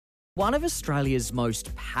One of Australia's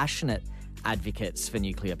most passionate advocates for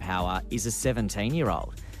nuclear power is a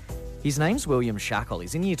 17-year-old. His name's William Shackel.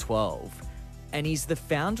 He's in Year 12 and he's the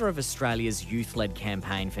founder of Australia's youth-led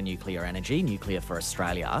campaign for nuclear energy, Nuclear for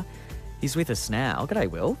Australia. He's with us now. G'day,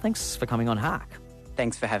 Will. Thanks for coming on Hack.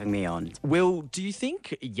 Thanks for having me on. Will, do you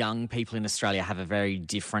think young people in Australia have a very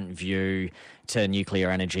different view to nuclear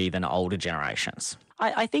energy than older generations?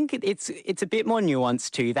 I think it's a bit more nuanced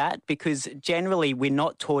to that because generally we're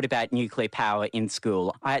not taught about nuclear power in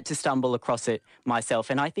school. I had to stumble across it myself,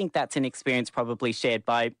 and I think that's an experience probably shared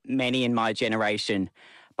by many in my generation.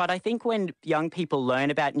 But I think when young people learn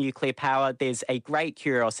about nuclear power, there's a great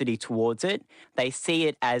curiosity towards it. They see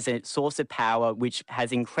it as a source of power which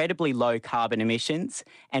has incredibly low carbon emissions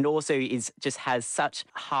and also just has such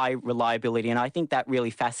high reliability. And I think that really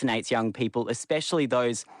fascinates young people, especially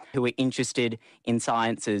those who are interested in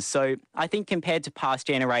sciences. So I think compared to past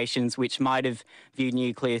generations which might have viewed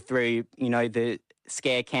nuclear through, the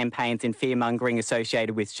scare campaigns and fear-mongering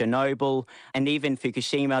associated with Chernobyl and even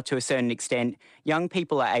Fukushima to a certain extent, young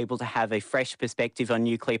people are able to have a fresh perspective on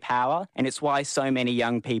nuclear power, and it's why so many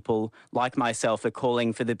young people, like myself, are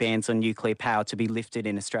calling for the bans on nuclear power to be lifted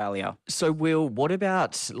in Australia. So, Will, what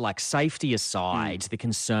about, safety aside, the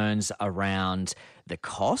concerns around the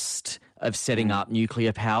cost of setting up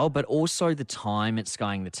nuclear power, but also the time it's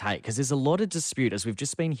going to take? Because there's a lot of dispute, as we've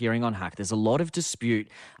just been hearing on Hack, there's a lot of dispute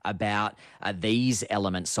about these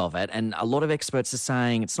elements of it. And a lot of experts are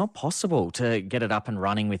saying it's not possible to get it up and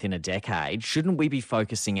running within a decade. Shouldn't we be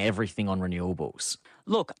focusing everything on renewables?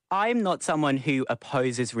 Look, I'm not someone who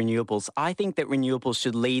opposes renewables. I think that renewables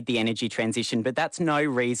should lead the energy transition, but that's no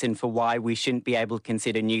reason for why we shouldn't be able to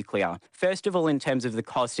consider nuclear. First of all, in terms of the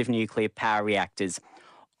cost of nuclear power reactors.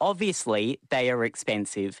 Obviously, they are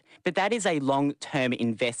expensive, but that is a long-term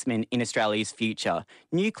investment in Australia's future.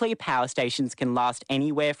 Nuclear power stations can last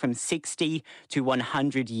anywhere from 60 to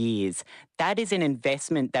 100 years. That is an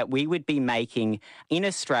investment that we would be making in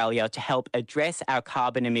Australia to help address our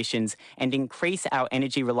carbon emissions and increase our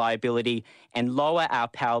energy reliability and lower our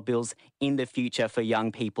power bills in the future for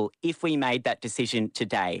young people if we made that decision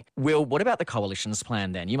today. Will, what about the Coalition's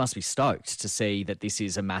plan then? You must be stoked to see that this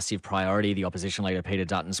is a massive priority. The opposition leader, Peter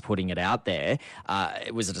Dutton's putting it out there.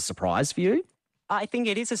 Was it a surprise for you? I think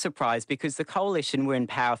it is a surprise because the Coalition were in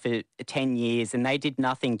power for 10 years and they did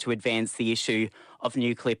nothing to advance the issue of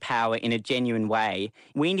nuclear power in a genuine way.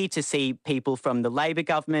 We need to see people from the Labor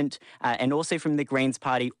government and also from the Greens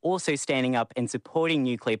Party also standing up and supporting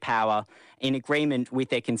nuclear power in agreement with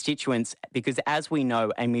their constituents because, as we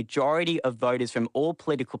know, a majority of voters from all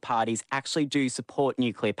political parties actually do support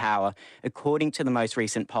nuclear power, according to the most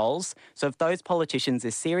recent polls. So if those politicians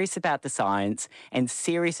are serious about the science and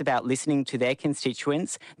serious about listening to their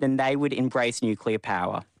constituents, then they would embrace nuclear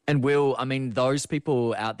power. And Will, those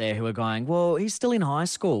people out there who are going, well, he's still in high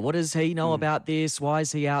school. What does he know about this? Why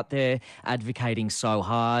is he out there advocating so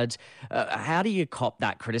hard? How do you cop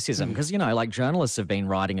that criticism? Because, journalists have been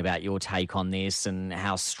writing about your take on this and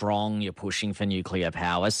how strong you're pushing for nuclear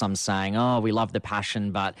power. Some saying, oh, we love the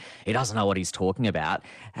passion, but he doesn't know what he's talking about.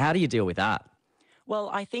 How do you deal with that? Well,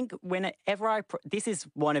 I think whenever this is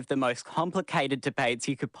one of the most complicated debates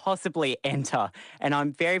you could possibly enter, and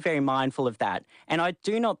I'm very, very mindful of that. And I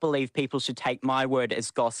do not believe people should take my word as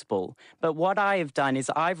gospel. But what I have done is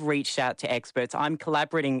I've reached out to experts. I'm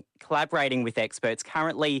collaborating with experts.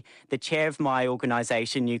 Currently, the chair of my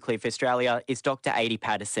organisation, Nuclear for Australia, is Dr. Adi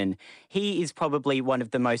Paterson. He is probably one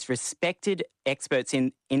of the most respected experts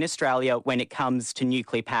in Australia when it comes to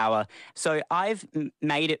nuclear power. So I've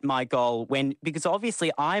made it my goal because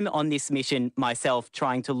obviously I'm on this mission myself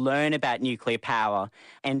trying to learn about nuclear power,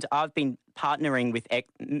 and I've been partnering with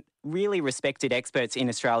really respected experts in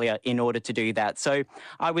Australia in order to do that. So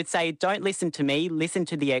I would say don't listen to me, listen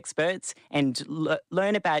to the experts and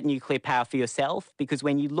learn about nuclear power for yourself, because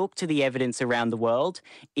when you look to the evidence around the world,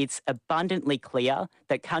 it's abundantly clear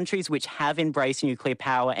that countries which have embraced nuclear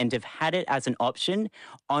power and have had it as an option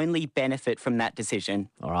only benefit from that decision.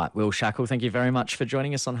 All right, Will Shackel, thank you very much for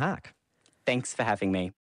joining us on Hack. Thanks for having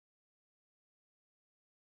me.